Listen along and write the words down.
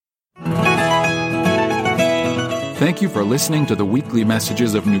Thank you for listening to the weekly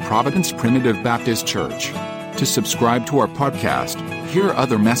messages of New Providence Primitive Baptist Church. To subscribe to our podcast, hear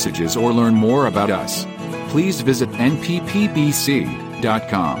other messages, or learn more about us, please visit nppbc.com.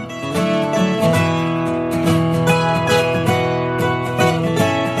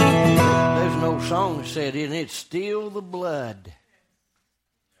 There's an old song that said, "And it's still the blood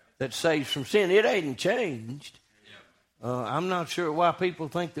that saves from sin." It ain't changed. I'm not sure why people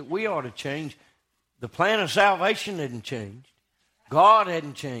think that we ought to change. The plan of salvation hadn't changed. God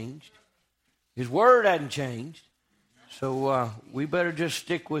hadn't changed. His word hadn't changed. So we better just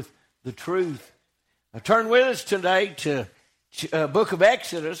stick with the truth. Now turn with us today to book of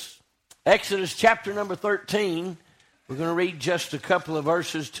Exodus. Exodus chapter number 13. We're going to read just a couple of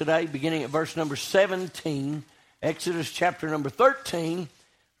verses today, beginning at verse number 17. Exodus chapter number 13,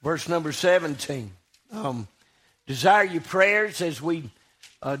 verse number 17. Desire your prayers as we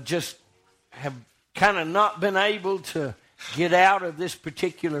just have kind of not been able to get out of this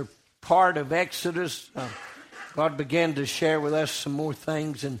particular part of Exodus. God began to share with us some more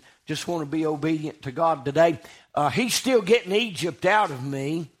things, and just want to be obedient to God today. He's still getting Egypt out of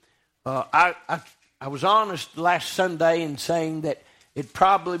me. I was honest last Sunday in saying that it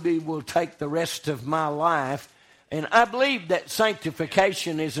probably will take the rest of my life, and I believe that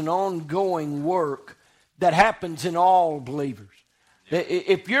sanctification is an ongoing work that happens in all believers.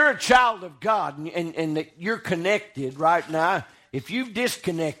 If you're a child of God and that you're connected right now, if you've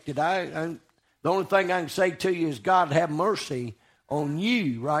disconnected, the only thing I can say to you is God have mercy on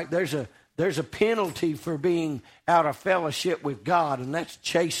you, right? There's a penalty for being out of fellowship with God, and that's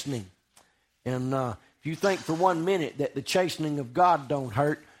chastening. And if you think for 1 minute that the chastening of God don't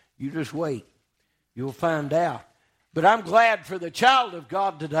hurt, you just wait. You'll find out. But I'm glad for the child of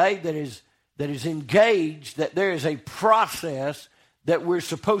God today that is engaged, that there is a process that we're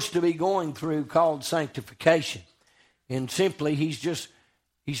supposed to be going through called sanctification. And simply, he's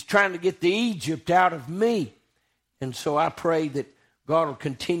trying to get the Egypt out of me. And so I pray that God will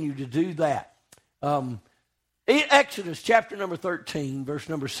continue to do that. Exodus chapter number 13, verse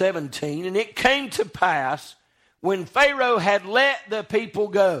number 17. "And it came to pass, when Pharaoh had let the people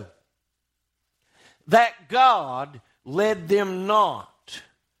go, that God led them not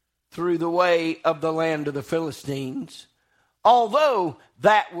through the way of the land of the Philistines, although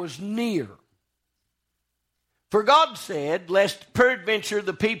that was near. For God said, lest peradventure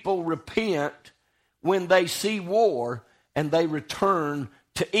the people repent when they see war, and they return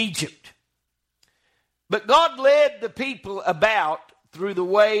to Egypt. But God led the people about through the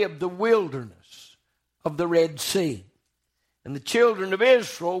way of the wilderness of the Red Sea. And the children of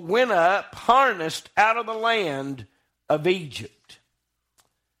Israel went up, harnessed out of the land of Egypt."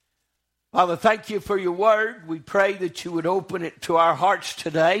 Father, thank you for your word. We pray that you would open it to our hearts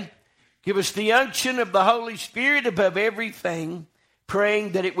today. Give us the unction of the Holy Spirit above everything,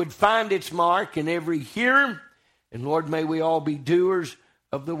 praying that it would find its mark in every hearer. And Lord, may we all be doers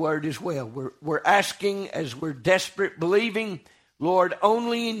of the word as well. We're asking as we're desperate, believing, Lord,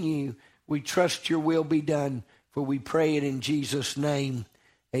 only in you we trust your will be done, for we pray it in Jesus' name.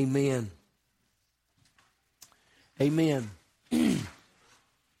 Amen. Amen.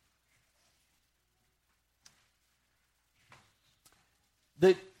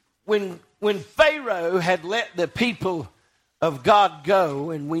 That when Pharaoh had let the people of God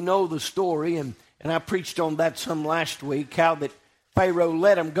go, and we know the story, and I preached on that some last week, how that Pharaoh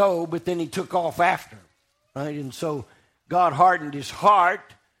let them go, but then he took off after them, right? And so God hardened his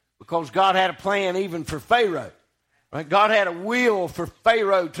heart, because God had a plan even for Pharaoh, right? God had a will for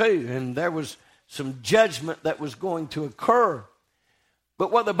Pharaoh too, and there was some judgment that was going to occur. But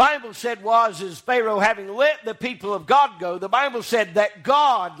what the Bible said is Pharaoh having let the people of God go, the Bible said that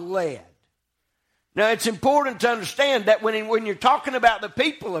God led. Now it's important to understand that when you're talking about the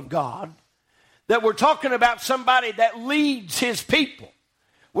people of God, that we're talking about somebody that leads his people.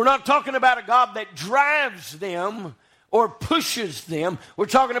 We're not talking about a God that drives them or pushes them. We're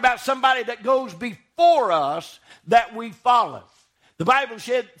talking about somebody that goes before us that we follow. The Bible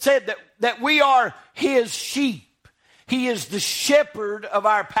said that we are his sheep. He is the shepherd of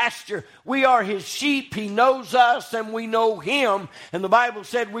our pasture. We are his sheep. He knows us and we know him. And the Bible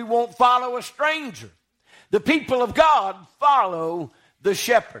said we won't follow a stranger. The people of God follow the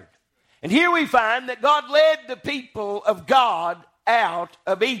shepherd. And here we find that God led the people of God out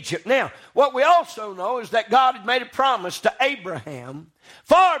of Egypt. Now, what we also know is that God had made a promise to Abraham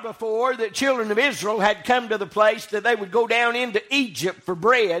far before the children of Israel had come to the place that they would go down into Egypt for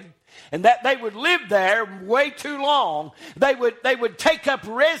bread. and that they would live there way too long. They would take up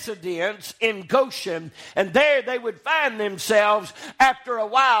residence in Goshen, and there they would find themselves after a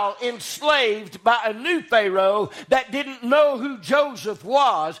while enslaved by a new Pharaoh that didn't know who Joseph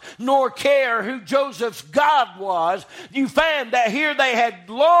was, nor care who Joseph's God was. You find that here they had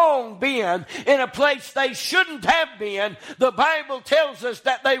long been in a place they shouldn't have been. The Bible tells us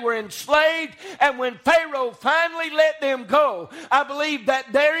that they were enslaved, and when Pharaoh finally let them go, I believe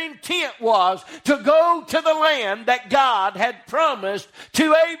that their intent was to go to the land that God had promised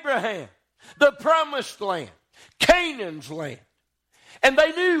to Abraham, the promised land, Canaan's land. And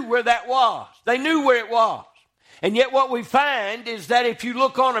they knew where that was. They knew where it was. And yet what we find is that if you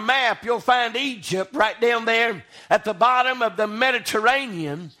look on a map, you'll find Egypt right down there at the bottom of the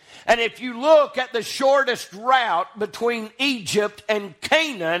Mediterranean. And if you look at the shortest route between Egypt and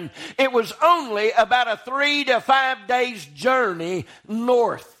Canaan, it was only about a 3 to 5 days journey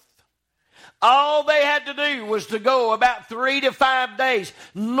north. All they had to do was to go about 3 to 5 days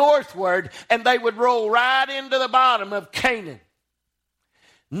northward, and they would roll right into the bottom of Canaan.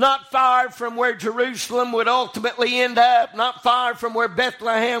 Not far from where Jerusalem would ultimately end up, not far from where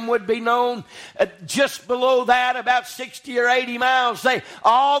Bethlehem would be known. Just below that, about 60 or 80 miles,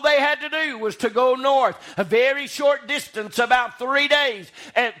 all they had to do was to go north, a very short distance, about 3 days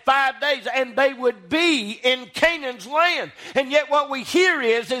and 5 days, and they would be in Canaan's land. And yet what we hear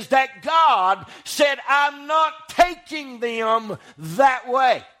is that God said, I'm not taking them that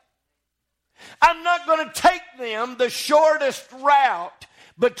way. I'm not going to take them the shortest route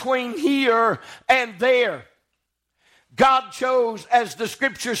between here and there. God chose, as the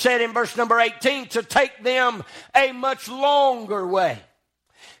scripture said in verse number 18, to take them a much longer way.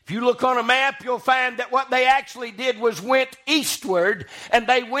 If you look on a map, you'll find that what they actually did was went eastward, and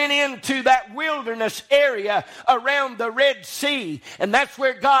they went into that wilderness area around the Red Sea, and that's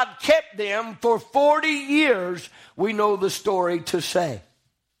where God kept them for 40 years, we know the story to say.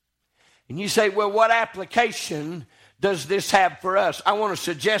 And you say, well, what application does this have for us? I want to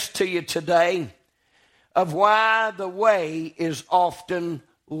suggest to you today of why the way is often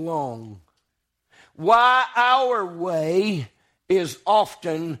long. Why our way is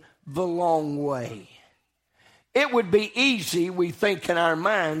often the long way. It would be easy, we think in our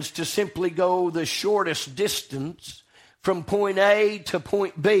minds, to simply go the shortest distance from point A to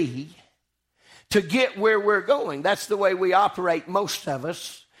point B to get where we're going. That's the way we operate, most of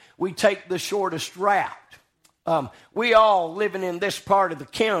us. We take the shortest route. We all, living in this part of the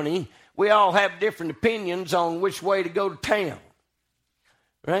county, we all have different opinions on which way to go to town.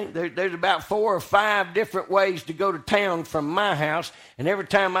 Right? There's about 4 or 5 different ways to go to town from my house, and every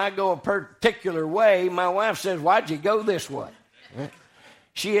time I go a particular way, my wife says, why'd you go this way? Right?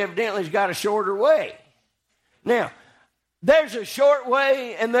 She evidently's got a shorter way. Now, there's a short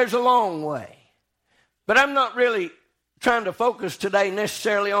way and there's a long way. But I'm not really trying to focus today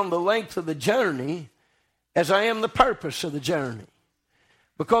necessarily on the length of the journey as I am the purpose of the journey.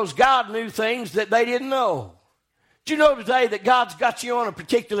 Because God knew things that they didn't know. Did you know today that God's got you on a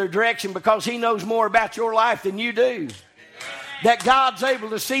particular direction because He knows more about your life than you do? That God's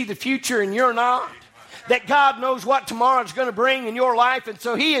able to see the future and you're not? That God knows what tomorrow's going to bring in your life, and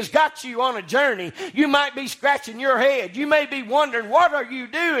so He has got you on a journey. You might be scratching your head. You may be wondering, what are you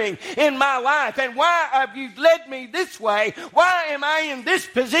doing in my life? And why have you led me this way? Why am I in this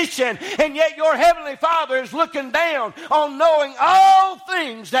position? And yet your Heavenly Father is looking down on knowing all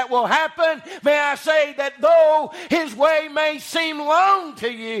things that will happen. May I say that though His way may seem long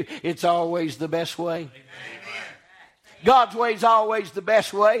to you, it's always the best way. God's way is always the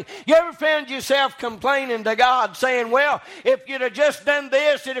best way. You ever found yourself complaining to God saying, well, if you'd have just done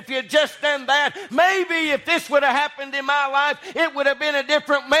this and if you'd just done that, maybe if this would have happened in my life, it would have been a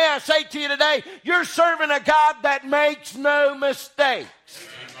different. May I say to you today, you're serving a God that makes no mistakes.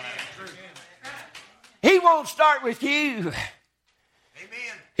 He won't start with you. Amen.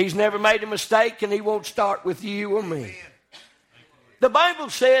 He's never made a mistake, and He won't start with you or me. The Bible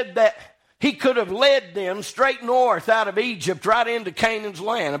said that He could have led them straight north out of Egypt right into Canaan's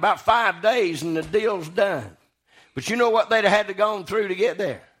land. About 5 days and the deal's done. But you know what they'd have had to go through to get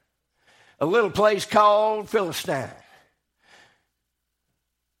there? A little place called Philistine.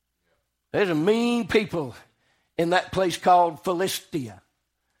 There's a mean people in that place called Philistia.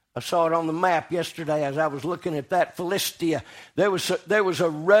 I saw it on the map yesterday as I was looking at that. Philistia. There was a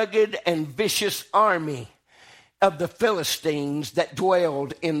rugged and vicious army of the Philistines that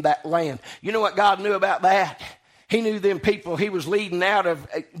dwelled in that land. You know what God knew about that? He knew them people he was leading out of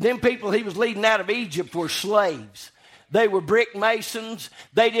Egypt were slaves. They were brick masons.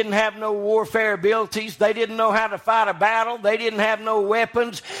 They didn't have no warfare abilities. They didn't know how to fight a battle. They didn't have no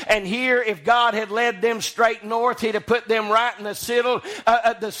weapons. And here, if God had led them straight north, He'd have put them right in the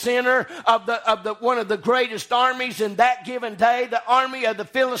center of one of the greatest armies in that given day, the army of the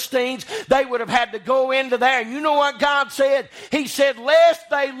Philistines. They would have had to go into there. And you know what God said? He said, lest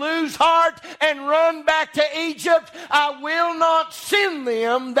they lose heart and run back to Egypt, I will not send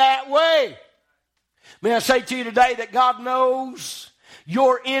them that way. May I say to you today that God knows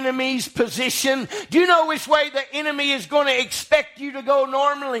your enemy's position? Do you know which way the enemy is going to expect you to go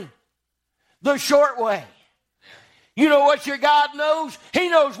normally? The short way. You know what your God knows? He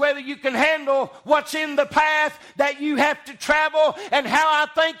knows whether you can handle what's in the path that you have to travel. And how I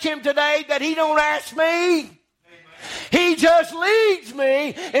thank Him today that He don't ask me. He just leads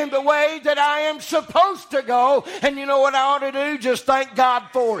me in the way that I am supposed to go. And you know what I ought to do? Just thank God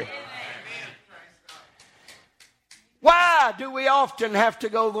for it. Why do we often have to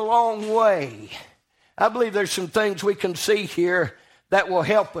go the long way? I believe there's some things we can see here that will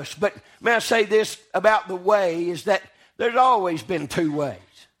help us. But may I say this about the way is that there's always been two ways.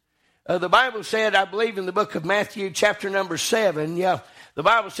 The Bible said, I believe in the book of Matthew chapter number 7, the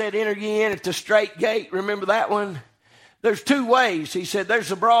Bible said, enter ye in at the straight gate. Remember that one? There's two ways. He said there's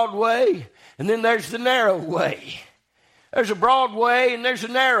the broad way and then there's the narrow way. There's a broad way and there's a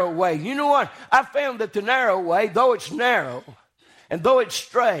narrow way. You know what? I found that the narrow way, though it's narrow and though it's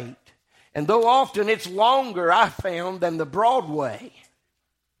straight and though often it's longer, I found, than the broad way,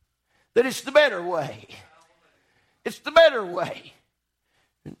 that it's the better way. It's the better way.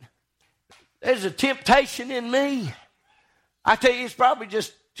 There's a temptation in me. I tell you, it's probably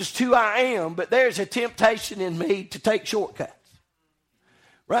just who I am, but there's a temptation in me to take shortcuts.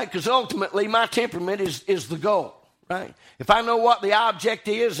 Right? Because ultimately my temperament is the goal. Right? If I know what the object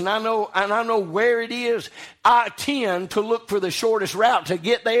is and I know where it is, I tend to look for the shortest route to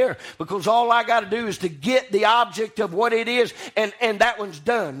get there, because all I got to do is to get the object of what it is, and that one's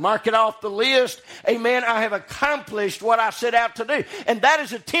done. Mark it off the list. Amen. I have accomplished what I set out to do. And that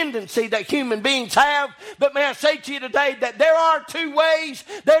is a tendency that human beings have. But may I say to you today that there are two ways.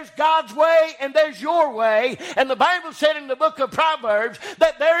 There's God's way and there's your way. And the Bible said in the book of Proverbs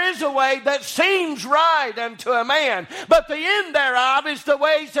that there is a way that seems right unto a man, but the end thereof is the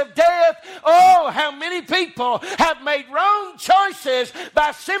ways of death. Oh, how many people have made wrong choices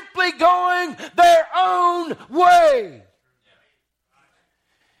by simply going their own way.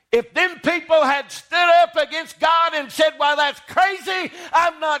 If them people had stood up against God and said, well, that's crazy,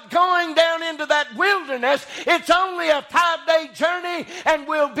 I'm not going down into that wilderness, it's only a 5-day journey and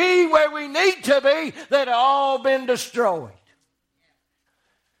we'll be where we need to be, they'd have all been destroyed.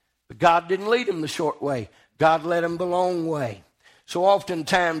 But God didn't lead them the short way. God led them the long way. So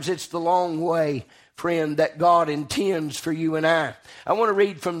oftentimes it's the long way, friend, that God intends for you and I. I want to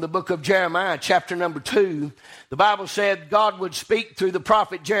read from the book of Jeremiah, chapter number 2. The Bible said God would speak through the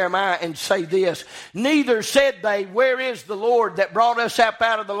prophet Jeremiah and say this, neither said they, where is the Lord that brought us up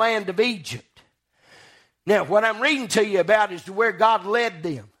out of the land of Egypt? Now, what I'm reading to you about is where God led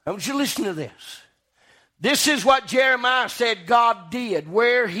them. I want you to listen to this. This is what Jeremiah said God did,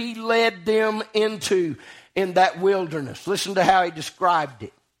 where He led them into in that wilderness. Listen to how he described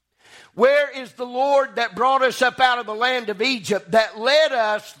it. Where is the Lord that brought us up out of the land of Egypt, that led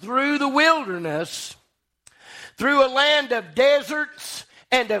us through the wilderness, through a land of deserts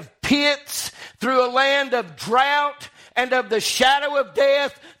and of pits, through a land of drought and of the shadow of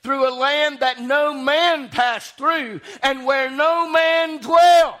death, through a land that no man passed through and where no man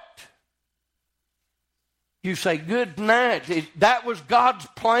dwelt? You say, good night. That was God's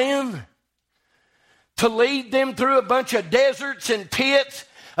plan? To lead them through a bunch of deserts and pits,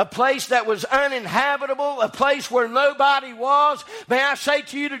 a place that was uninhabitable, a place where nobody was. May I say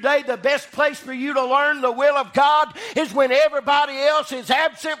to you today, the best place for you to learn the will of God is when everybody else is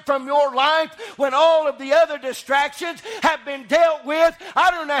absent from your life, when all of the other distractions have been dealt with.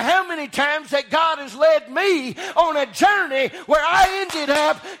 I don't know how many times that God has led me on a journey where I ended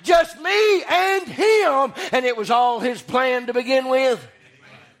up just me and Him, and it was all His plan to begin with.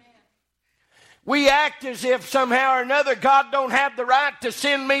 We act as if somehow or another God don't have the right to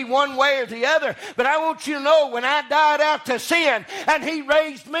send me one way or the other. But I want you to know, when I died out to sin and He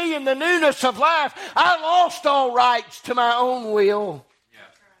raised me in the newness of life, I lost all rights to my own will.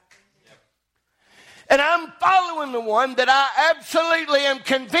 And I'm following the one that I absolutely am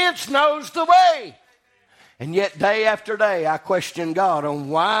convinced knows the way. And yet day after day I question God on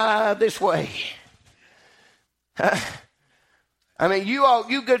why this way. I mean,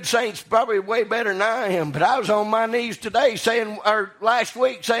 you good saints probably way better than I am, but I was on my knees today last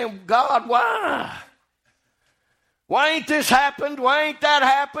week saying, God, why? Why ain't this happened? Why ain't that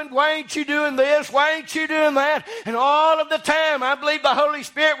happened? Why ain't you doing this? Why ain't you doing that? And all of the time, I believe the Holy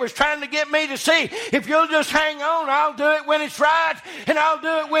Spirit was trying to get me to see, if you'll just hang on, I'll do it when it's right, and I'll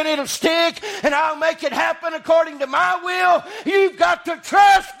do it when it'll stick, and I'll make it happen according to my will. You've got to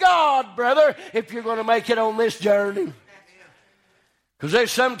trust God, brother, if you're going to make it on this journey. Because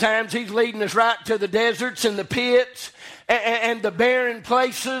there's sometimes He's leading us right to the deserts and the pits and the barren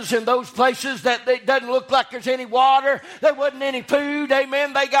places and those places that it doesn't look like there's any water. There wasn't any food.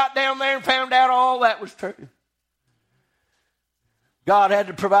 Amen. They got down there and found out all that was true. God had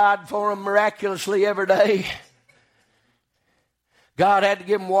to provide for them miraculously every day. God had to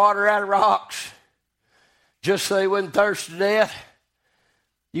give them water out of rocks just so they wouldn't thirst to death.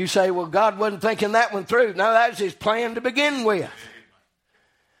 You say, well, God wasn't thinking that one through. No, that was His plan to begin with.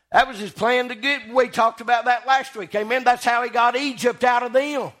 That was His plan to get. We talked about that last week. Amen. That's how He got Egypt out of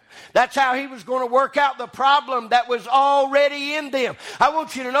them. That's how He was going to work out the problem that was already in them. I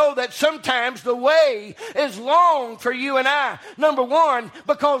want you to know that sometimes the way is long for you and I. Number one,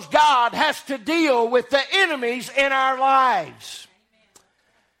 because God has to deal with the enemies in our lives.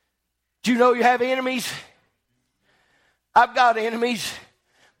 Do you know you have enemies? I've got enemies.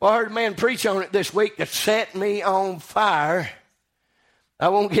 Well, I heard a man preach on it this week that set me on fire. I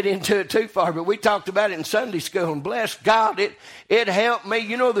won't get into it too far, but we talked about it in Sunday school, and bless God, it helped me.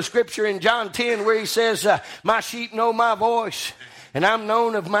 You know the scripture in John 10 where He says, my sheep know my voice, and I'm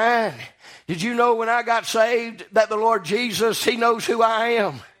known of mine. Did you know when I got saved that the Lord Jesus, He knows who I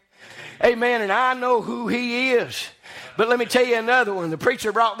am? Amen, and I know who He is. But let me tell you another one. The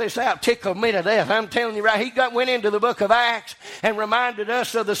preacher brought this out, tickled me to death. I'm telling you right, he went into the book of Acts and reminded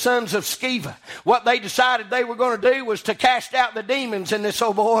us of the sons of Sceva. What they decided they were going to do was to cast out the demons in this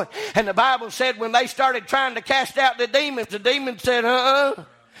old boy. And the Bible said when they started trying to cast out the demons said,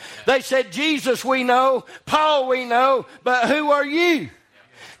 They said, Jesus we know, Paul we know, but who are you?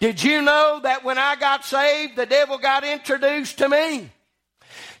 Did you know that when I got saved, the devil got introduced to me?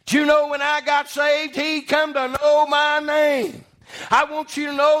 Do you know when I got saved, he come to know my name? I want you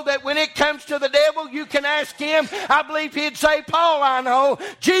to know that when it comes to the devil, you can ask him. I believe he'd say, Paul I know,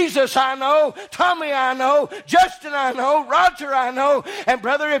 Jesus I know, Tommy I know, Justin I know, Roger I know. And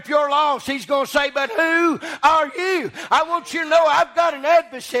brother, if you're lost, he's going to say, but who are you? I want you to know I've got an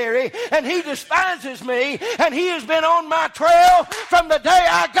adversary, and he despises me, and he has been on my trail from the day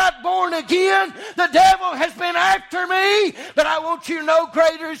I got born again. The devil has been after me, but I want you to know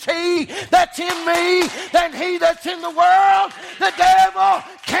greater is he that's in me than he that's in the world. The devil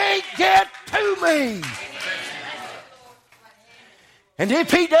can't get to me. And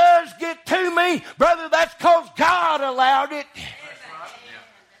if he does get to me, brother, that's because God allowed it.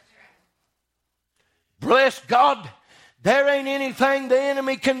 Bless God, there ain't anything the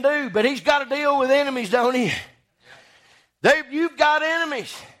enemy can do, but he's got to deal with enemies, don't he? You've got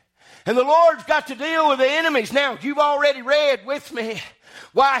enemies, and the Lord's got to deal with the enemies. Now, you've already read with me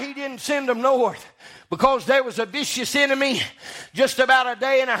why he didn't send them north. Because there was a vicious enemy, just about a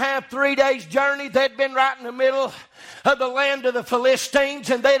day and a half, 3 days journey. They'd been right in the middle of the land of the Philistines,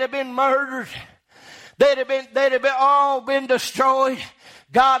 and they'd have been murdered. They'd have all been destroyed.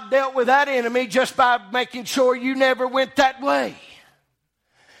 God dealt with that enemy just by making sure you never went that way.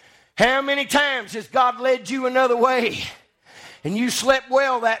 How many times has God led you another way, and you slept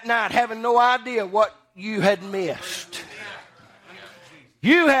well that night having no idea what you had missed?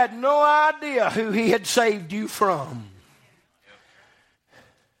 You had no idea who he had saved you from.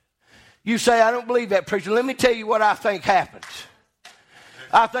 You say, I don't believe that, preacher. Let me tell you what I think happens.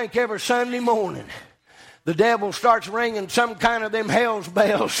 I think every Sunday morning, the devil starts ringing some kind of them hell's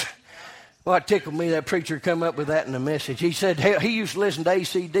bells. Well, it tickled me that preacher come up with that in the message. He said, he used to listen to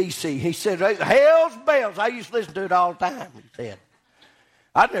AC/DC. He said, hell's bells. I used to listen to it all the time, he said.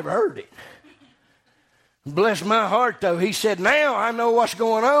 I'd never heard it. Bless my heart, though. He said, now I know what's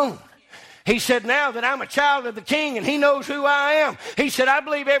going on. He said, now that I'm a child of the King and he knows who I am. He said, I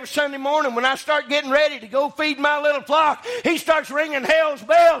believe every Sunday morning when I start getting ready to go feed my little flock, he starts ringing hell's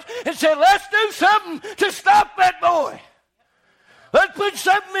bells and said, let's do something to stop that boy. Let's put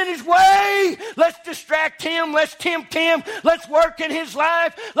something in his way. Let's distract him. Let's tempt him. Let's work in his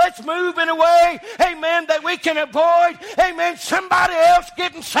life. Let's move in a way, amen, that we can avoid, amen, somebody else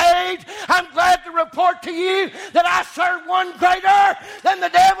getting saved. I'm glad to report to you that I serve one greater than the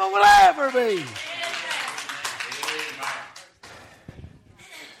devil will ever be.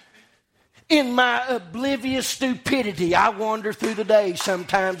 In my oblivious stupidity, I wander through the day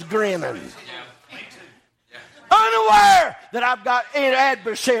sometimes grinning. aware that I've got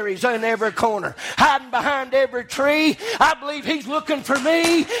adversaries in every corner, hiding behind every tree. I believe He's looking for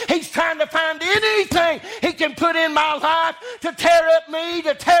me. He's trying to find anything He can put in my life to tear up me,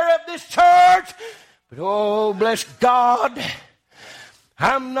 to tear up this church. But oh, bless God,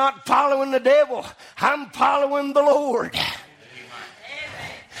 I'm not following the devil. I'm following the Lord.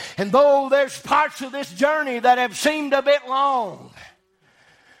 And though there's parts of this journey that have seemed a bit long,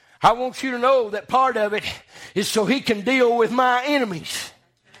 I want you to know that part of it is so He can deal with my enemies.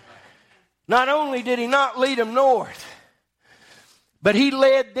 Not only did He not lead them north, but He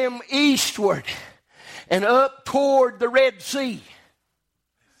led them eastward and up toward the Red Sea.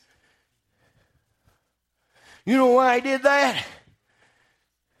 You know why He did that?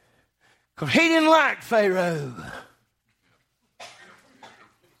 Because He didn't like Pharaoh.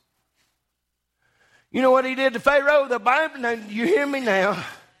 You know what He did to Pharaoh? The Bible, now you hear me now.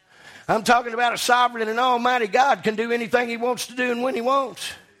 I'm talking about a sovereign and almighty God can do anything He wants to do and when He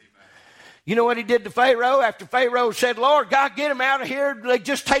wants. You know what He did to Pharaoh? After Pharaoh said, Lord God, get him out of here. They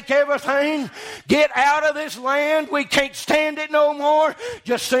just take everything. Get out of this land. We can't stand it no more.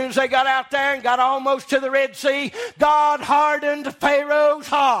 Just as soon as they got out there and got almost to the Red Sea, God hardened Pharaoh's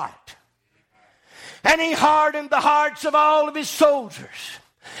heart. And He hardened the hearts of all of his soldiers.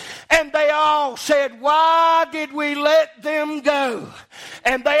 And they all said, why did we let them go?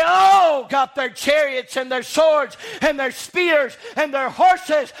 And they all got their chariots and their swords and their spears and their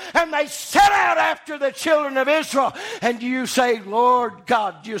horses, and they set out after the children of Israel. And you say, Lord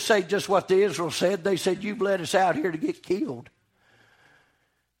God, you say just what the Israel said. They said, you've led us out here to get killed.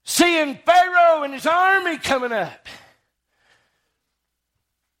 Seeing Pharaoh and his army coming up.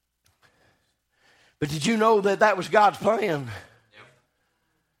 But did you know that that was God's plan?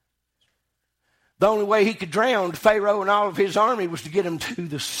 The only way he could drown Pharaoh and all of his army was to get them to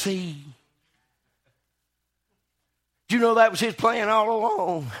the sea. Did you know that was his plan all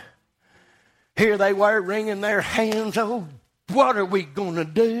along? Here they were wringing their hands. Oh, what are we going to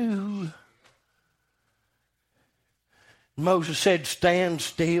do? Moses said, stand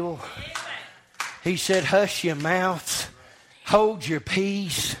still. He said, hush your mouth. Hold your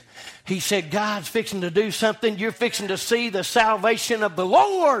peace. He said, God's fixing to do something. You're fixing to see the salvation of the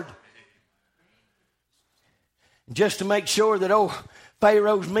Lord. Just to make sure that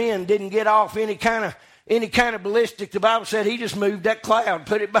Pharaoh's men didn't get off any kind of ballistic, the Bible said he just moved that cloud,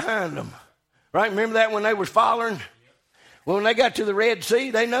 put it behind them. Right? Remember that when they were following? Well, when they got to the Red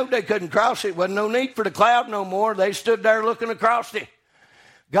Sea, they knew they couldn't cross it. Wasn't no need for the cloud no more. They stood there looking across it.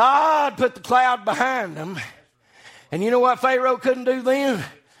 God put the cloud behind them. And you know what Pharaoh couldn't do then?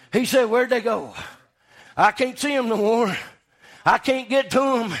 He said, where'd they go? I can't see them no more. I can't get to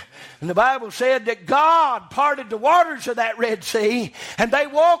them. And the Bible said that God parted the waters of that Red Sea, and they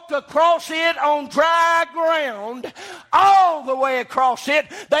walked across it on dry ground, all the way across it.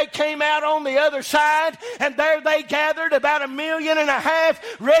 They came out on the other side, and there they gathered about 1.5 million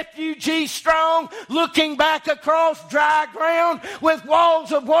refugees strong, looking back across dry ground with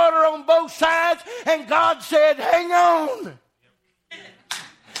walls of water on both sides. And God said, hang on.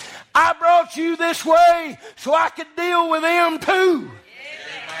 I brought you this way so I could deal with them too.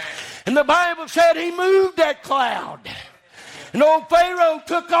 And the Bible said he moved that cloud. And old Pharaoh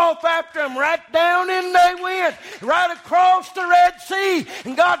took off after them. Right down in they went. Right across the Red Sea.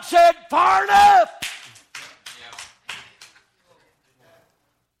 And God said, far enough.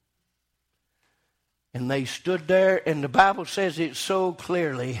 And they stood there, and the Bible says it so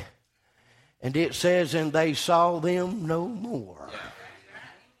clearly. And it says, and they saw them no more.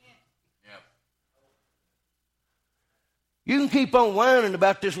 You can keep on whining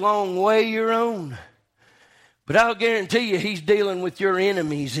about this long way you're on, but I'll guarantee you he's dealing with your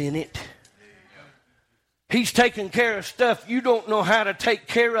enemies in it. He's taking care of stuff you don't know how to take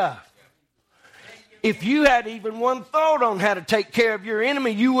care of. If you had even one thought on how to take care of your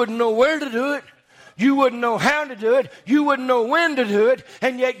enemy, you wouldn't know where to do it. You wouldn't know how to do it. You wouldn't know when to do it.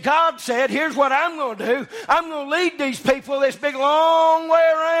 And yet God said, here's what I'm going to do. I'm going to lead these people this big long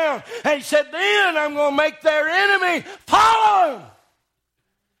way around. And he said, then I'm going to make their enemy follow them.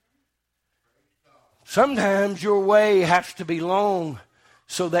 Sometimes your way has to be long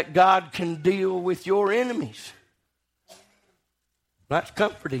so that God can deal with your enemies. That's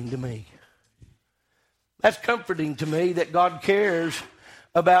comforting to me. That's comforting to me that God cares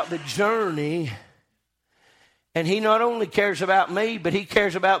about the journey. And he not only cares about me, but he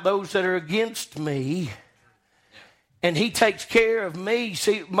cares about those that are against me. And he takes care of me.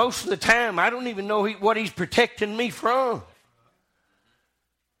 See, most of the time, I don't even know what he's protecting me from.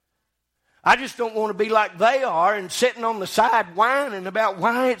 I just don't want to be like they are and sitting on the side whining about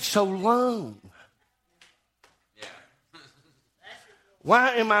why it's so long.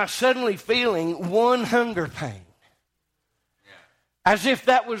 Why am I suddenly feeling one hunger pain? As if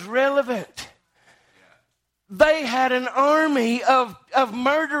that was relevant. They had an army of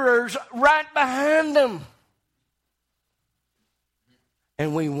murderers right behind them.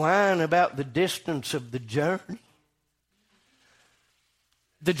 And we whine about the distance of the journey.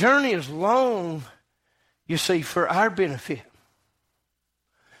 The journey is long, you see, for our benefit.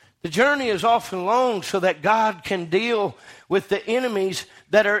 The journey is often long so that God can deal with the enemies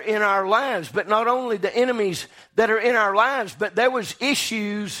that are in our lives. But not only the enemies that are in our lives, but there was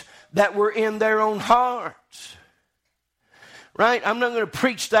issues that were in their own hearts. Right? I'm not going to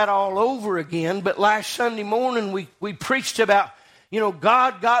preach that all over again, but last Sunday morning we preached about,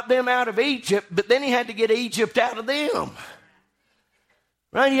 God got them out of Egypt, but then he had to get Egypt out of them.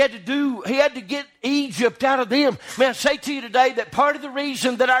 Right? He had to get Egypt out of them. May I say to you today that part of the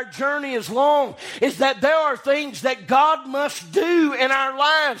reason that our journey is long is that there are things that God must do in our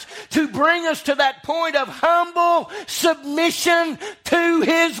lives to bring us to that point of humble submission to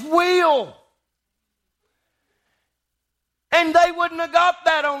His will. And they wouldn't have got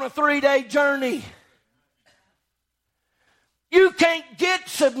that on a 3-day journey. You can't get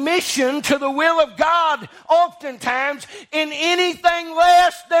submission to the will of God oftentimes in anything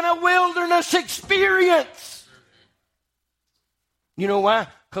less than a wilderness experience. You know why?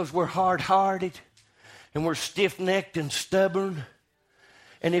 Because we're hard-hearted and we're stiff-necked and stubborn.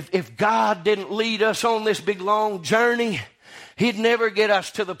 And if God didn't lead us on this big long journey, He'd never get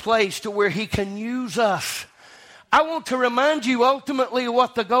us to the place to where He can use us. I want to remind you ultimately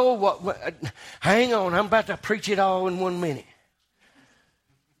what the goal was. Hang on, I'm about to preach it all in 1 minute.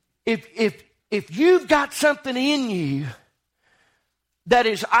 If you've got something in you that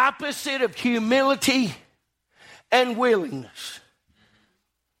is opposite of humility and willingness,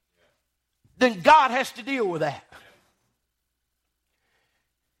 then God has to deal with that.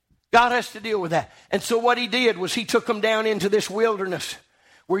 God has to deal with that. And so what He did was He took them down into this wilderness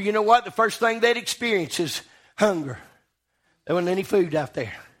where, you know what, the first thing they'd experience is hunger. There wasn't any food out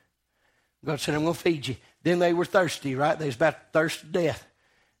there. God said, I'm going to feed you. Then they were thirsty, right? They was about to thirst to death.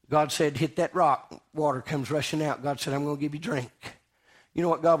 God said, hit that rock. Water comes rushing out. God said, I'm going to give you drink. You know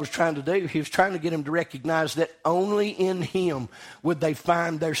what God was trying to do? He was trying to get them to recognize that only in Him would they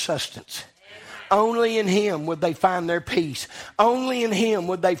find their sustenance. Only in Him would they find their peace. Only in Him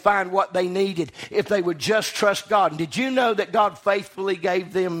would they find what they needed if they would just trust God. And did you know that God faithfully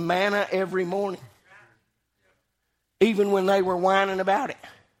gave them manna every morning? Even when they were whining about it.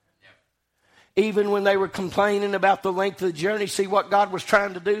 Even when they were complaining about the length of the journey. See, what God was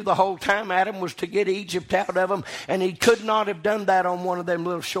trying to do the whole time, Adam, was to get Egypt out of them. And He could not have done that on one of them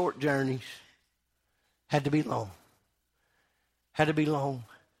little short journeys. Had to be long. Had to be long.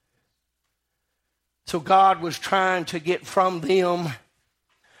 So God was trying to get from them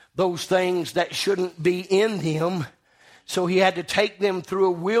those things that shouldn't be in them. So He had to take them through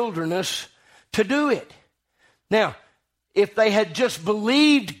a wilderness to do it. Now, if they had just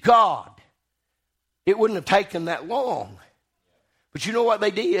believed God, it wouldn't have taken that long. But you know what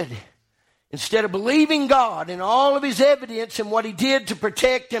they did? Instead of believing God and all of His evidence and what He did to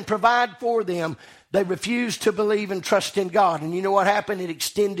protect and provide for them, they refused to believe and trust in God. And you know what happened? It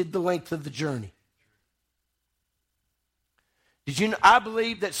extended the length of the journey. Did you know, I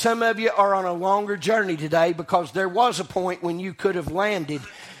believe that some of you are on a longer journey today because there was a point when you could have landed,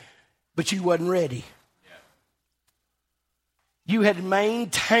 but you wasn't ready. You had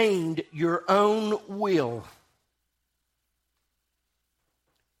maintained your own will.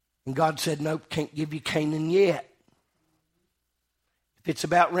 And God said, nope, can't give you Canaan yet. If it's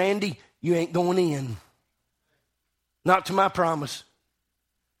about Randy, you ain't going in. Not to my promise.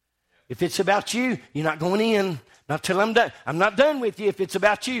 If it's about you, you're not going in. Not till I'm done. I'm not done with you if it's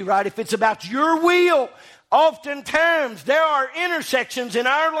about you, right? If it's about your will. Oftentimes, there are intersections in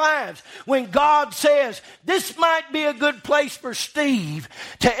our lives when God says, this might be a good place for Steve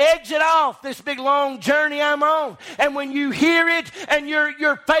to exit off this big long journey I'm on. And when you hear it and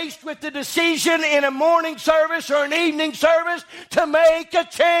you're faced with the decision in a morning service or an evening service to make a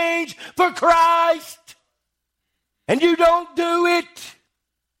change for Christ, and you don't do it,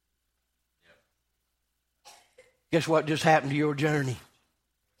 guess what just happened to your journey?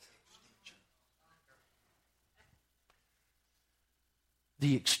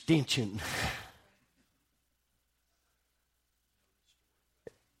 The extension.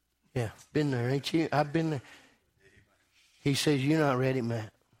 Yeah, been there, ain't you? I've been there. He says, you're not ready, Matt.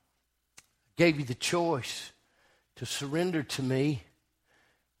 I gave you the choice to surrender to me.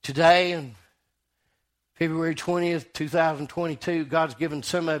 Today, on February 20th, 2022, God's given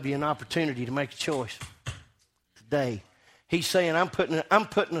some of you an opportunity to make a choice. Today. He's saying, I'm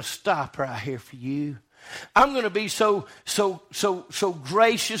putting a stop right here for you. I'm going to be so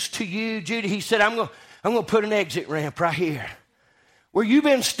gracious to you, Judy. He said, I'm going to put an exit ramp right here. Where you've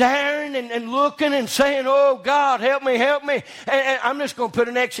been staring and looking and saying, oh, God, help me. And I'm just going to put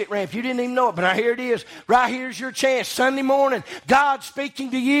an exit ramp. You didn't even know it, but here it is. Right here's your chance. Sunday morning, God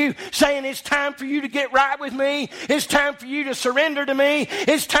speaking to you, saying it's time for you to get right with me. It's time for you to surrender to me.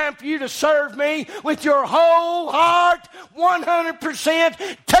 It's time for you to serve me with your whole heart,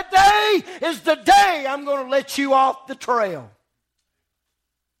 100%. Today is the day I'm going to let you off the trail.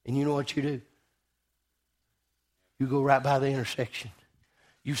 And you know what you do? You go right by the intersection.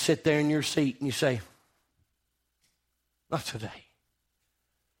 You sit there in your seat and you say, not today.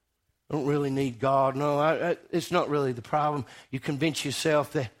 I don't really need God. No, it's not really the problem. You convince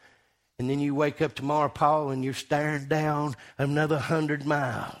yourself that, and then you wake up tomorrow, Paul, and you're staring down another 100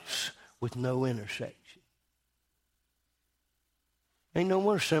 miles with no intersection. Ain't no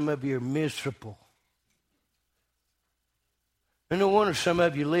wonder some of you are miserable. Ain't no wonder some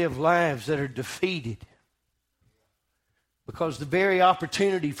of you live lives that are defeated. Because the very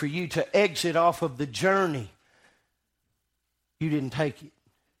opportunity for you to exit off of the journey, you didn't take it.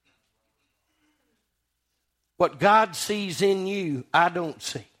 What God sees in you, I don't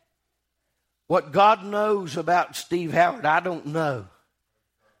see. What God knows about Steve Howard, I don't know.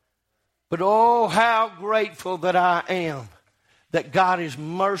 But oh, how grateful that I am that God is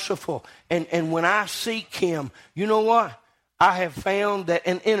merciful. And when I seek Him, you know what? I have found that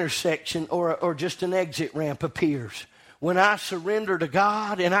an intersection or just an exit ramp appears. When I surrender to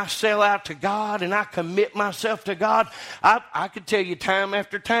God and I sell out to God and I commit myself to God, I could tell you time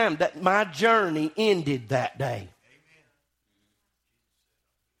after time that my journey ended that day. Amen.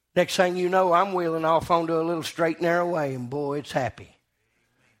 Next thing you know, I'm wheeling off onto a little straight, narrow way, and boy, it's happy.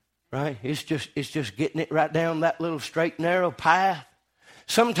 Right? It's just getting it right down that little straight, narrow path.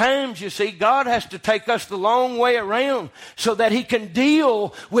 Sometimes, you see, God has to take us the long way around so that He can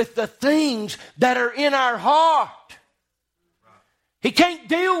deal with the things that are in our heart. He can't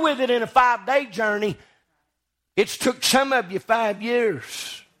deal with it in a 5-day journey. It's took some of you 5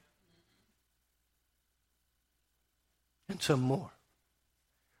 years. And some more.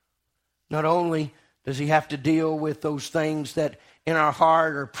 Not only does He have to deal with those things that in our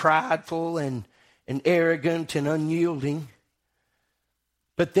heart are prideful and arrogant and unyielding,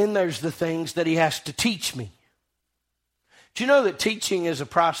 but then there's the things that He has to teach me. Do you know that teaching is a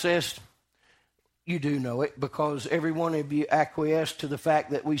process? You do know it because every one of you acquiesce to the fact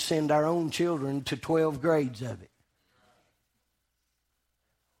that we send our own children to 12 grades of it.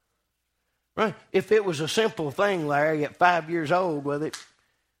 Right? If it was a simple thing, Larry, at 5 years old with it,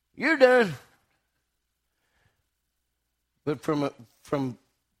 you're done. But from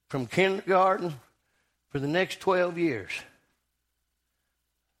kindergarten for the next 12 years,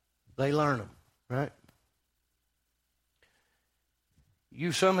 they learn them, right?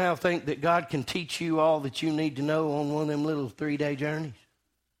 You somehow think that God can teach you all that you need to know on one of them little 3-day journeys?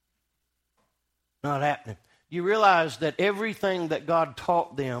 Not happening. You realize that everything that God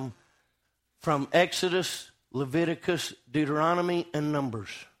taught them from Exodus, Leviticus, Deuteronomy, and Numbers,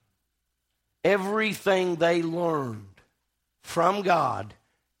 everything they learned from God,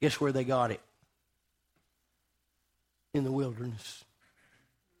 guess where they got it? In the wilderness.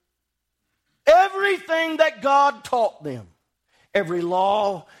 Everything that God taught them. Every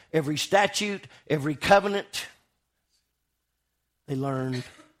law, every statute, every covenant, they learned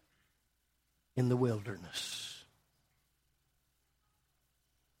in the wilderness.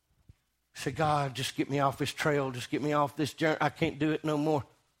 Say, God, just get me off this trail. Just get me off this journey. I can't do it no more.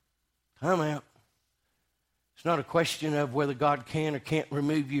 I'm out. It's not a question of whether God can or can't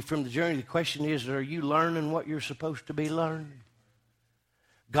remove you from the journey. The question is, are you learning what you're supposed to be learning?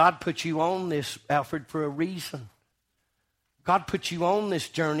 God put you on this, Alfred, for a reason. God put you on this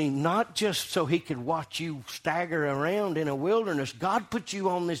journey not just so He could watch you stagger around in a wilderness. God put you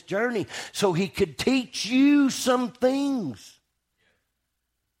on this journey so He could teach you some things.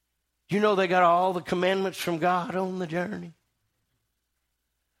 You know they got all the commandments from God on the journey.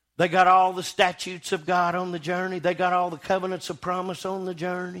 They got all the statutes of God on the journey. They got all the covenants of promise on the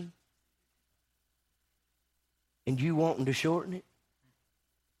journey. And you wanting to shorten it?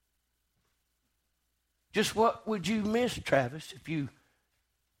 Just what would you miss, Travis, if you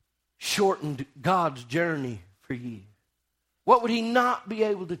shortened God's journey for you? What would He not be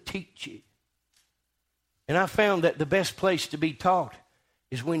able to teach you? And I found that the best place to be taught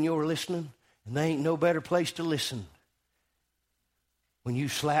is when you're listening, and there ain't no better place to listen when you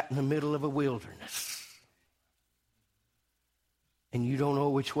slap in the middle of a wilderness and you don't know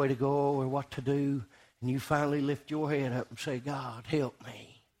which way to go or what to do, and you finally lift your head up and say, God, help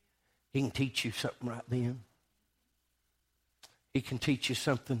me. He can teach you something right then. He can teach you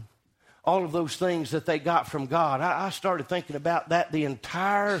something. All of those things that they got from God. I started thinking about that. The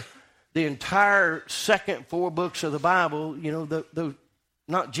entire second 4 books of the Bible, you know, the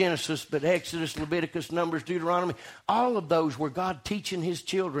not Genesis, but Exodus, Leviticus, Numbers, Deuteronomy, all of those were God teaching his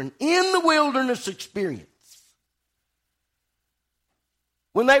children in the wilderness experience.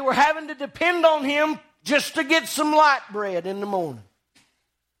 When they were having to depend on him just to get some light bread in the morning.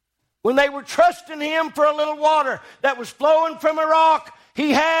 When they were trusting him for a little water that was flowing from a rock,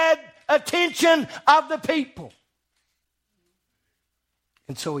 he had attention of the people.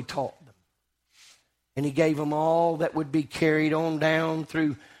 And so he taught them. And he gave them all that would be carried on down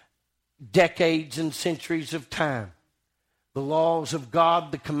through decades and centuries of time. The laws of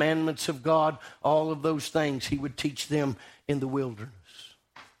God, the commandments of God, all of those things he would teach them in the wilderness.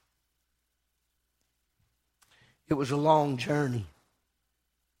 It was a long journey.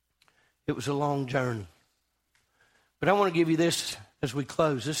 It was a long journey. But I want to give you this as we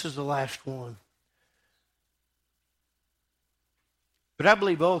close. This is the last one. But I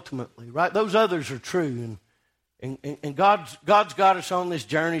believe ultimately, right, those others are true. And God's got us on this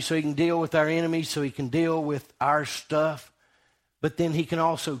journey so he can deal with our enemies, so he can deal with our stuff. But then he can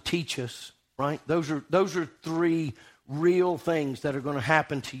also teach us, right? Those are 3 real things that are going to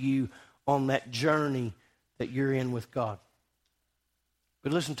happen to you on that journey that you're in with God.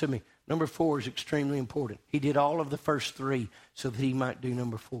 But listen to me. Number 4 is extremely important. He did all of the first 3 so that he might do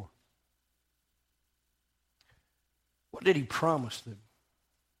number 4. What did he promise them?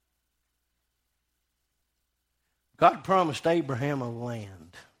 God promised Abraham a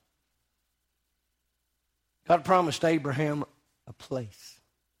land. God promised Abraham a place.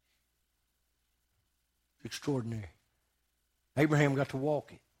 Extraordinary. Abraham got to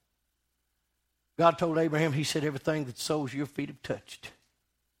walk it. God told Abraham, he said, everything that soles your feet have touched,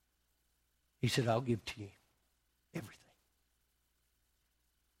 he said, I'll give to you. Everything.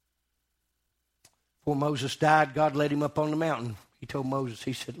 Before Moses died, God led him up on the mountain. He told Moses,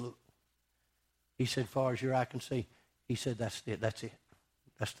 he said, look. He said, far as your eye can see. He said, that's it. That's it.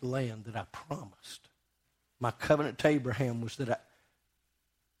 That's the land that I promised. My covenant to Abraham was that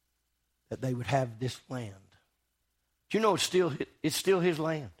they would have this land. Do you know it's still his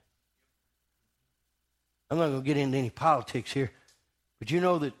land? I'm not going to get into any politics here, but you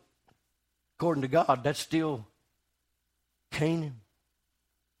know that according to God, that's still Canaan.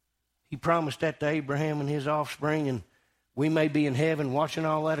 He promised that to Abraham and his offspring, and we may be in heaven watching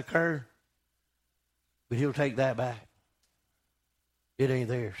all that occur, but he'll take that back. It ain't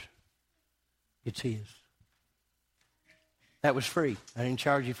theirs. It's his. That was free. I didn't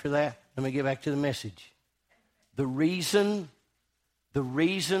charge you for that. Let me get back to the message. The reason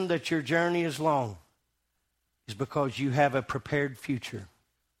that your journey is long is because you have a prepared future.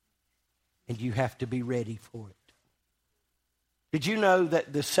 And you have to be ready for it. Did you know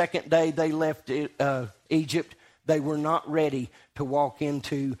that the second day they left Egypt, they were not ready to walk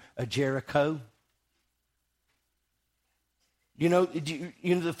into a Jericho? You know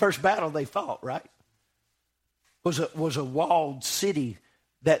the first battle they fought, right? Was a walled city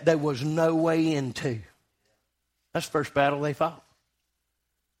that there was no way into. That's the first battle they fought.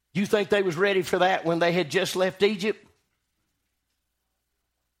 You think they was ready for that when they had just left Egypt?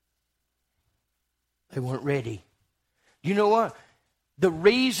 They weren't ready. You know what? The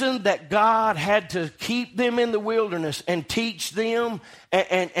reason that God had to keep them in the wilderness and teach them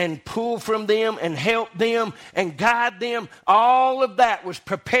and pull from them and help them and guide them, all of that was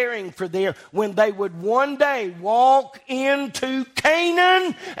preparing for them when they would one day walk into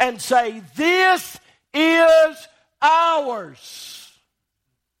Canaan and say, this is ours.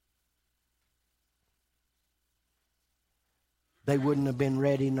 They wouldn't have been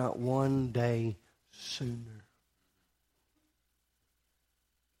ready not one day sooner.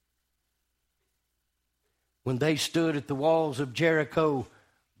 When they stood at the walls of Jericho,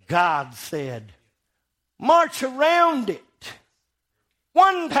 God said, march around it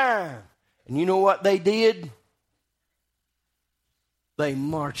one time. And you know what they did? They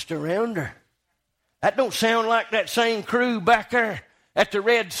marched around her. That don't sound like that same crew back there at the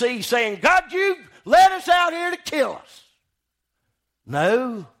Red Sea saying, God, you led us out here to kill us.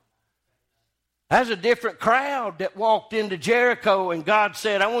 No. That's a different crowd that walked into Jericho, and God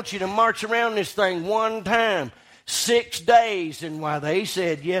said, I want you to march around this thing one time, 6 days. And why, they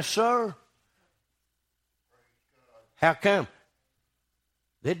said, yes, sir. How come?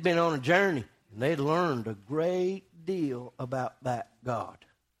 They'd been on a journey, and they'd learned a great deal about that God.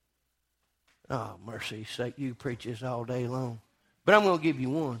 Oh, mercy's sake, you preach this all day long. But I'm going to give you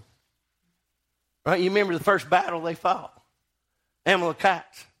one. Right? You remember the first battle they fought?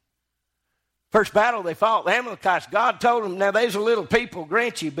 Amalekites. First battle they fought, the Amalekites, God told them, now there's a little people,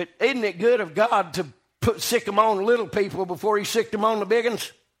 grant you, but isn't it good of God to sick them on little people before he sicked them on the big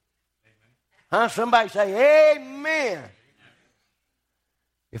ones? Huh? Somebody say, amen.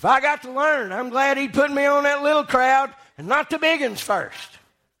 If I got to learn, I'm glad he put me on that little crowd and not the big ones first.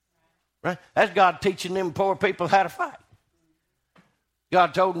 Right? That's God teaching them poor people how to fight.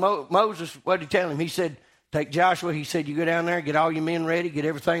 God told Moses, what did he tell him? He said, take Joshua. He said, you go down there, get all your men ready, get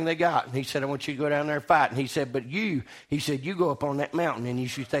everything they got. And he said, I want you to go down there and fight. And he said, but you go up on that mountain and you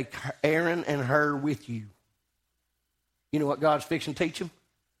should take Aaron and her with you. You know what God's fixing to teach them?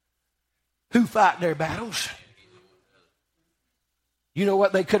 Who fight their battles. You know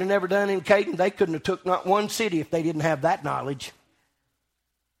what they could have never done in Canaan? They couldn't have took not one city if they didn't have that knowledge.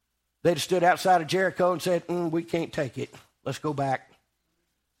 They'd have stood outside of Jericho and said, we can't take it. Let's go back.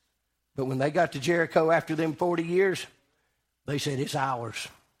 But when they got to Jericho after them 40 years, they said, it's ours.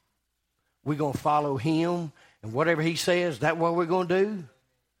 We're going to follow him, and whatever he says, that's what we're going to do.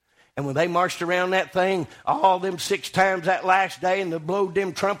 And when they marched around that thing, all them 6 times that last day, and they blowed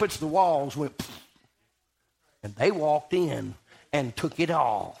them trumpets, the walls went, pfft, and they walked in and took it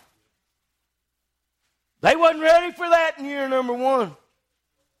all. They wasn't ready for that in year number 1.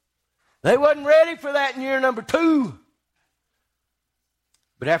 They wasn't ready for that in year number 2.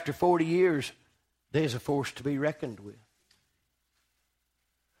 But after 40 years, there's a force to be reckoned with.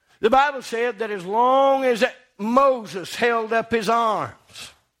 The Bible said that as long as Moses held up his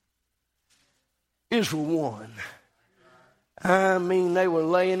arms, Israel won. I mean, they were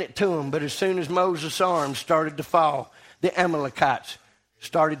laying it to him. But as soon as Moses' arms started to fall, the Amalekites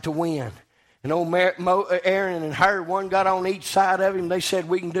started to win. And old Aaron and her, one got on each side of him. They said,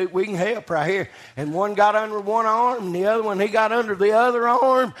 we can help right here. And one got under one arm, and the other one, he got under the other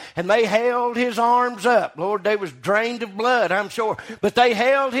arm, and they held his arms up. Lord, they was drained of blood, I'm sure. But they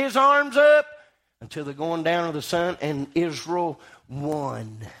held his arms up until the going down of the sun, and Israel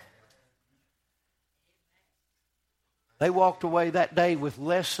won. They walked away that day with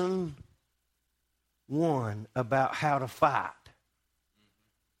lesson 1 about how to fight.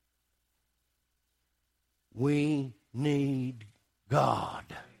 We need God.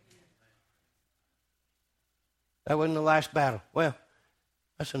 That wasn't the last battle. Well,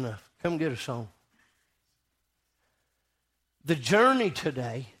 that's enough. Come get a song. The journey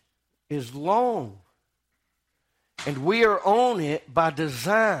today is long, and we are on it by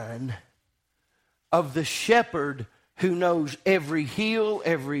design of the shepherd who knows every hill,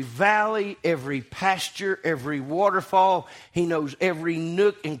 every valley, every pasture, every waterfall. He knows every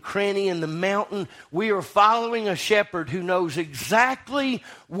nook and cranny in the mountain. We are following a shepherd who knows exactly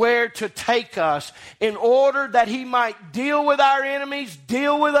where to take us in order that he might deal with our enemies,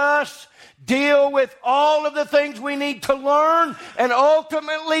 deal with us, deal with all of the things we need to learn, and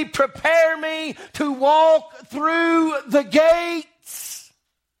ultimately prepare me to walk through the gates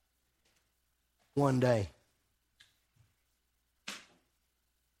one day.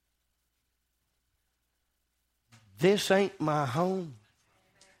 This ain't my home.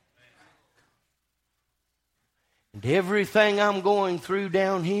 And everything I'm going through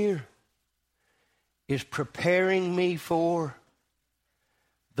down here is preparing me for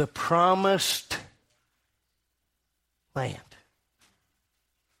the promised land.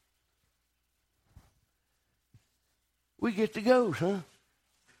 We get to go, huh?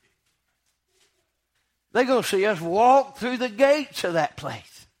 They're going to see us walk through the gates of that place.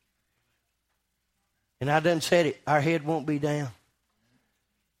 And I done said it, our head won't be down.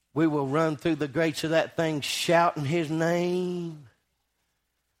 We will run through the gates of that thing shouting his name.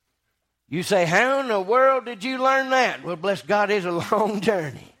 You say, how in the world did you learn that? Well, bless God, it's a long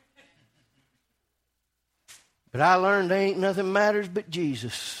journey. But I learned there ain't nothing matters but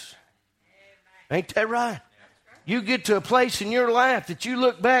Jesus. Ain't that right? You get to a place in your life that you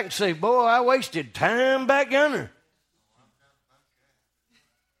look back and say, boy, I wasted time back yonder.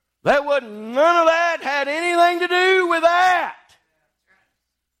 That wasn't, none of that had anything to do with that.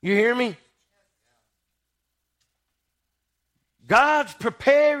 You hear me? God's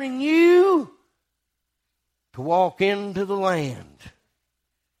preparing you to walk into the land.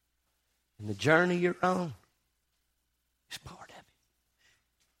 And the journey you're on is part of it.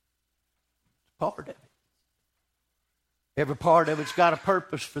 It's part of it. Every part of it's got a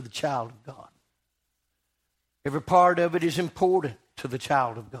purpose for the child of God. Every part of it is important to the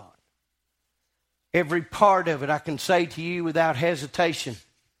child of God. Every part of it, I can say to you without hesitation,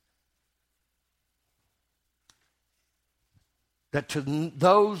 that to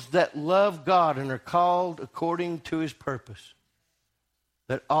those that love God and are called according to his purpose,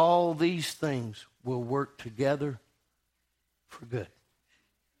 that all these things will work together for good.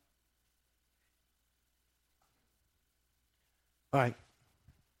 All right.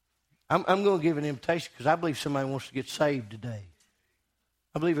 I'm going to give an invitation because I believe somebody wants to get saved today.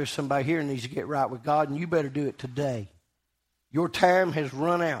 I believe there's somebody here who needs to get right with God, and you better do it today. Your time has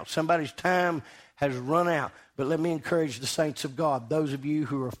run out. Somebody's time has run out. But let me encourage the saints of God, those of you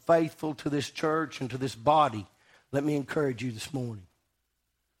who are faithful to this church and to this body, let me encourage you this morning.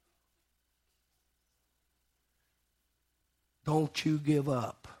 Don't you give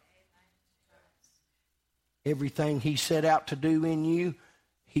up. Everything He set out to do in you,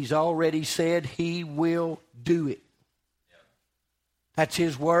 He's already said He will do it. That's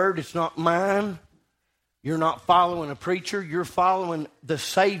His word. It's not mine. You're not following a preacher. You're following the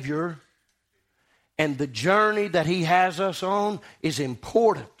Savior. And the journey that He has us on is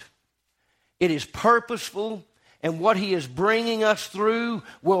important. It is purposeful. And what He is bringing us through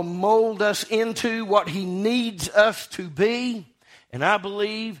will mold us into what He needs us to be. And I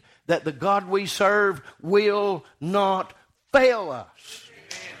believe that the God we serve will not fail us.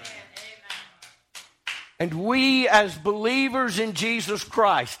 And we as believers in Jesus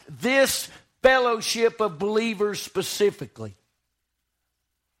Christ, this fellowship of believers specifically,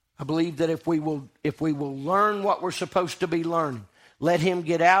 I believe that if we will learn what we're supposed to be learning, let Him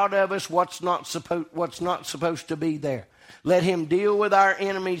get out of us what's not supposed to be there. Let Him deal with our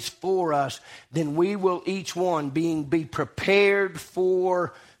enemies for us. Then we will each one be prepared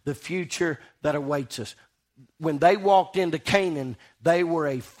for the future that awaits us. When they walked into Canaan, they were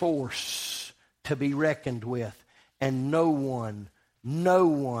a force to be reckoned with. And no one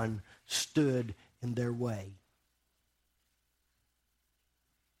stood in their way.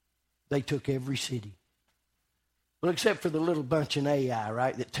 They took every city. Well, except for the little bunch in Ai,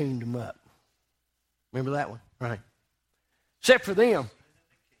 right, that tuned them up. Remember that one? Right. Except for them,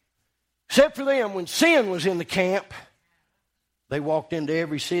 when sin was in the camp, they walked into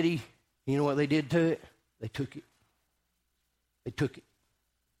every city. You know what they did to it? They took it. They took it.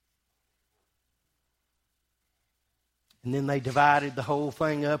 And then they divided the whole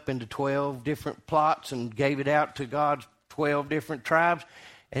thing up into 12 different plots and gave it out to God's 12 different tribes.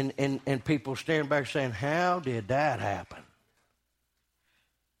 And people stand back saying, how did that happen?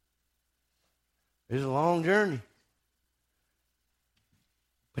 It's a long journey.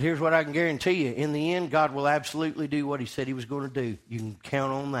 But here's what I can guarantee you. In the end, God will absolutely do what He said He was going to do. You can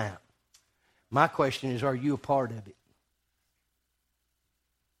count on that. My question is, are you a part of it?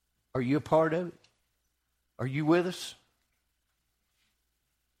 Are you a part of it? Are you with us?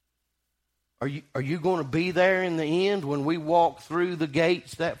 Are you going to be there in the end when we walk through the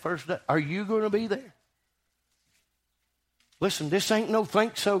gates that first day? Are you going to be there? Listen, this ain't no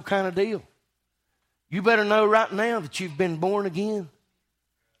think so kind of deal. You better know right now that you've been born again,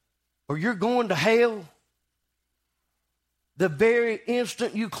 or you're going to hell. The very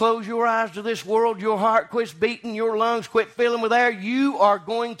instant you close your eyes to this world, your heart quits beating, your lungs quit filling with air, you are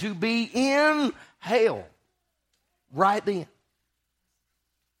going to be in hell right then.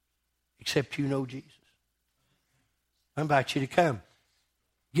 Except you know Jesus. I invite you to come.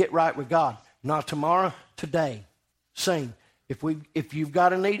 Get right with God. Not tomorrow, today. Sing. If you've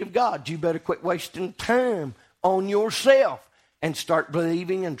got a need of God, you better quit wasting time on yourself and start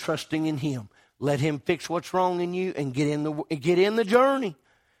believing and trusting in Him. Let Him fix what's wrong in you and get in the journey.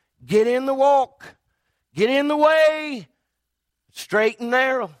 Get in the walk. Get in the way. Straight and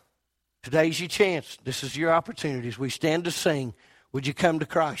narrow. Today's your chance. This is your opportunity. As we stand to sing, would you come to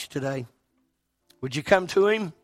Christ today? Would you come to Him?